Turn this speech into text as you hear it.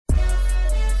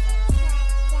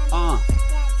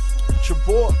your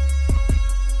boy.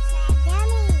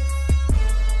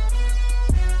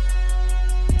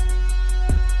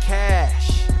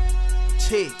 Cash.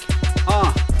 Tick.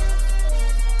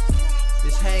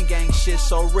 This hang gang shit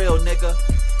so real, nigga.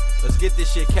 Let's get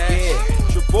this shit, Cash. Yeah.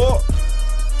 It's your boy.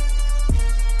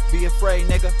 Be afraid,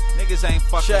 nigga. Niggas ain't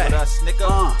fucking with us,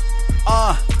 nigga.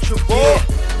 It's your boy. Yeah.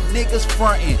 Niggas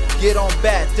frontin', get on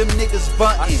back, them niggas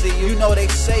buntin'. I see you. You know they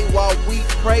say while we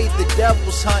pray, the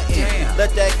devil's hunting. Damn.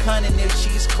 Let that cunning, if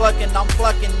she's clucking, I'm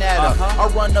plucking at her. I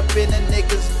run up in a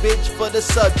nigga's bitch for the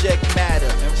subject matter.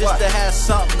 And just to have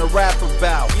something to rap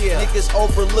about. Yeah. Niggas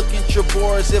overlooking your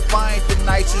boy as if I ain't the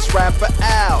nicest rapper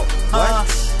out.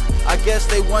 What? I guess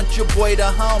they want your boy to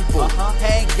humble.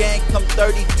 Hang gang come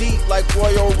 30 deep like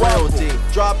Royal Rumble.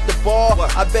 Drop the ball,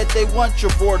 what? I bet they want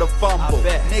your boy to fumble.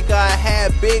 Nigga, I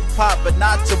had Big Pop, but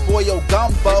not to Boyo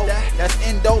Gumbo. That's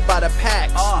Endo by the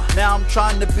packs. Now I'm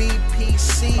trying to be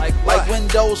PC, like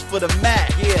Windows for the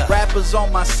Mac. Yeah. Rappers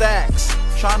on my sax,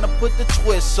 trying to put the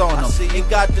twists on them. Ain't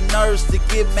got the nerves to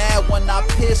get mad when I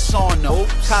piss on them.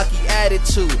 Cocky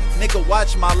attitude, nigga,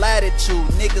 watch my latitude.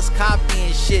 Niggas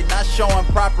copying shit, not showing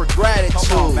proper gratitude.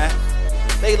 Come on, man.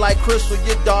 They like Crystal,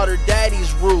 your daughter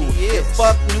daddy's rude. Yeah,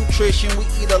 fuck nutrition, we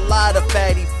eat a lot of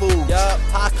fatty foods.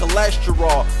 High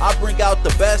cholesterol, I bring out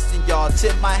the best in y'all.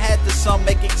 Tip my hat to some,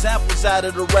 make examples out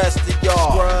of the rest of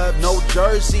y'all. No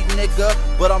jersey, nigga,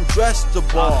 but I'm dressed to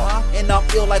ball. And I'm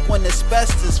ill like when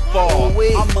asbestos fall.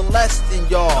 I'm molesting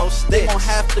y'all. They gon'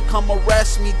 have to come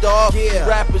arrest me, dog.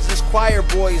 Rappers is choir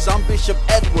boys, I'm Bishop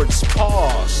Edwards.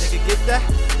 Pause. Nigga, get that?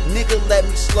 Nigga, let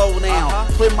me slow down.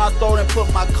 Clear my throat and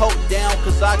put my coat down,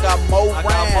 cause I got more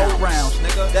rounds,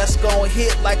 nigga. That's gon'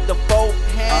 hit like the 4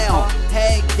 pound.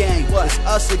 Hang gang, it's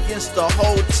us against the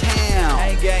whole town.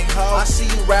 Hang gang, ho. I see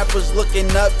you rappers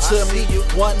looking up to me.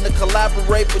 Wanting to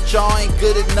collaborate, but y'all ain't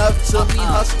good enough to me.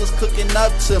 Hustlers cooking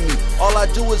up to me. All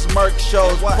I do is murk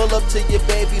shows. Pull up to your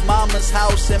baby mama's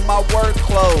house in my work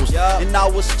clothes. And I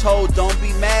was told, don't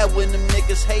be mad when them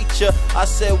niggas hate ya. I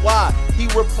said, why? He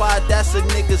replied, that's a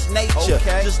nigga's nature.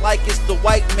 Just like it's the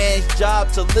white man's job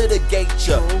to litigate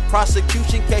ya.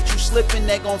 Prosecution catch you slipping,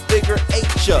 they gon' figure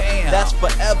 8 ya. That's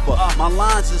forever. My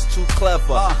lines is too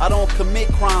clever. I don't commit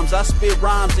crimes, I spit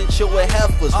rhymes and chill with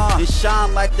heifers. And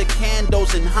shine like the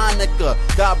candles in Hanukkah.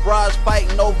 Got bras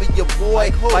fighting over your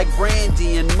boy like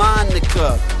Brandy and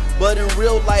Monica. But in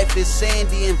real life it's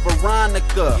Sandy and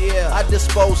Veronica. I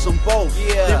dispose them both,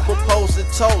 then propose a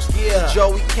toast to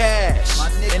Joey Cash.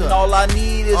 And all I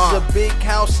need is a big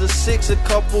house of 6, a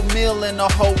couple mil, and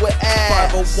a hoe with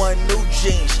ass. 501 new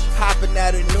jeans, hopping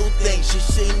at a new thing. She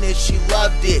seen it, she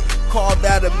loved it, called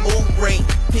that a mood ring.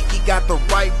 Pinky got the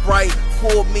right bright,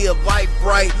 pulled me a light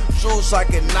bright. Jewels like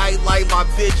a nightlight, my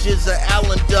bitch is a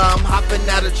L.O.N. Hopping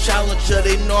at a challenger,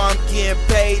 they know I'm getting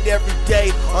paid every day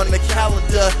on the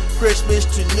calendar. Christmas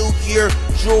to New Year,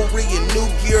 jewelry and new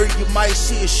gear. You might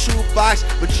see a shoe box,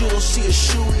 but you don't see a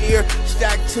shoe near.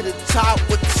 Stacked to the top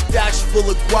with the stacks full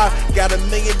of guap. Got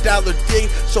 $1 million dick,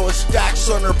 so it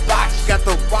stacks on her box. Got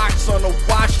the rocks on the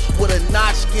watch with a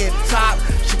notch skin top.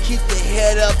 She keep the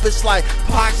head up, it's like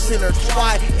pox in her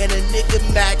twat. And a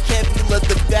nigga Mac heavy, let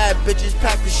the bad bitches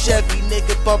pack the Chevy.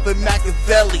 Nigga bumpin'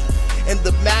 Machiavelli, and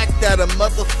the Mac that a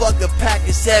motherfucker pack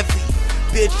is heavy.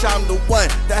 Bitch, I'm the one,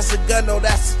 that's a gun, no,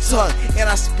 that's a tongue. And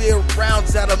I spit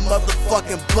rounds at a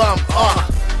motherfucking bum,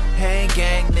 Hang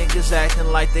gang niggas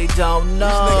acting like they don't know.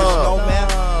 These niggas know,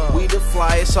 man. We the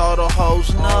flyest, all the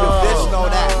hoes know. Your bitch know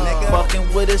that, nigga.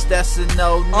 Fucking with us, that's a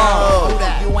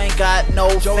no-no. You ain't got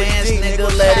no Joey fans, D,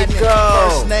 nigga, let it go.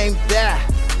 First name that,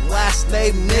 last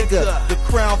name nigga. The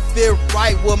crown fit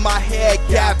right with my head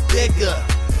got bigger.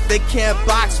 They can't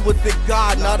box with the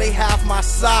God, now they have my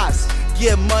size.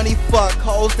 Get money, fuck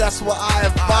hoes, that's what I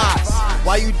advise.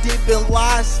 While you deep in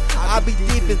lies, I be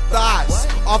deep in thighs.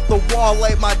 Off the wall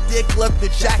like my dick left the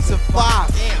Jackson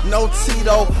 5. No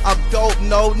Tito, I'm dope,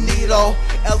 no needle.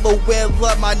 L.O.N,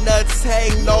 let my nuts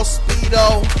hang, no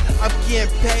speedo. I'm getting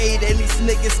paid and these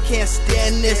niggas can't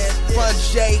stand this. Fun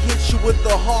J hit you with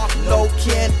the hawk, no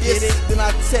Candice. Then I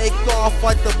take off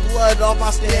like the blood off my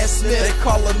Stan Smith. They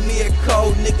calling me a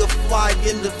cold nigga, fly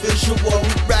individual.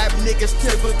 Rap niggas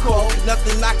typical,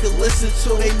 nothing I can listen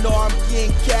to. They know I'm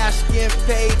getting cash, getting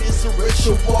paid, it's a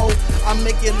ritual. I'm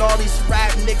making all these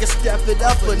rap niggas step it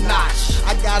up a notch.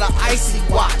 I got an icy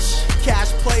watch, cash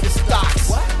play the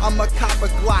stocks. I'm a copper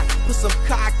Glock, put some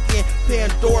cock in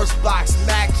Pandora's box.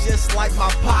 Mac just like my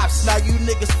pops. Now you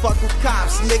niggas fuck with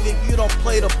cops. Nigga, you don't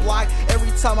play the block.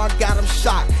 Every time I got them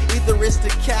shot, either it's the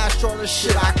cash or the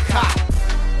shit I cop.